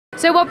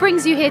So what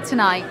brings you here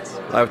tonight?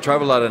 I've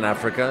traveled a lot in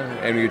Africa,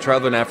 and when you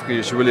travel in Africa,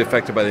 you're really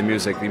affected by the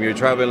music. If you're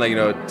traveling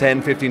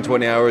 10, 15,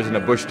 20 hours in a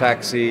bush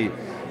taxi,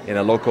 in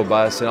a local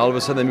bus, and all of a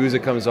sudden the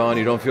music comes on,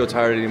 you don't feel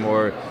tired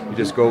anymore, you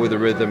just go with the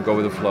rhythm, go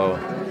with the flow.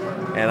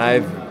 And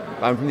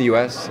I'm from the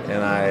US,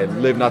 and I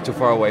live not too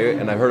far away,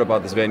 and I heard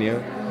about this venue,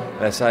 and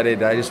I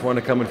decided I just want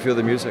to come and feel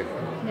the music.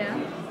 Yeah.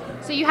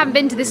 So you haven't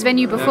been to this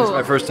venue before? It's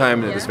my first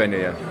time at this venue,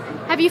 yeah.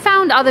 Have you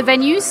found other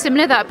venues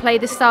similar that play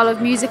this style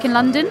of music in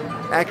London?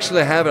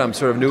 Actually, I haven't. I'm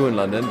sort of new in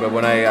London, but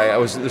when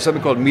there's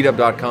something called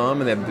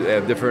meetup.com, and they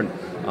have different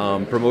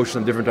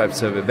promotion of different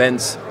types of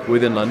events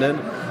within London.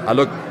 I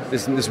looked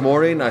this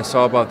morning, I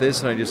saw about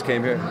this, and I just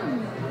came here.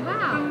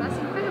 Wow, that's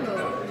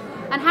incredible.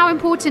 And how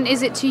important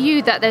is it to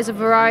you that there's a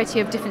variety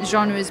of different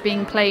genres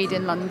being played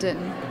in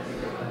London?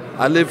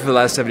 I lived for the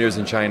last 7 years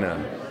in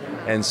China.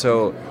 And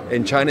so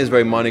in China is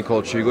very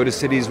monoculture. You go to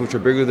cities which are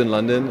bigger than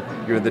London,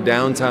 you're in the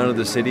downtown of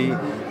the city,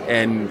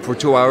 and for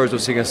 2 hours you'll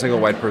see a single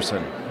white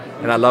person.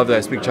 And I love that.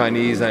 I speak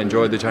Chinese, I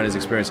enjoy the Chinese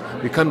experience.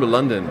 You come to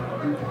London,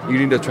 you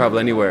need to travel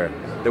anywhere.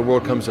 The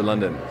world comes to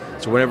London.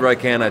 So whenever I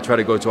can, I try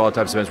to go to all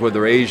types of events, whether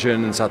they're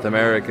Asian, South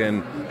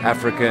American,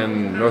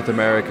 African, North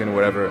American,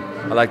 whatever.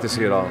 I like to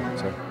see it all.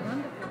 So.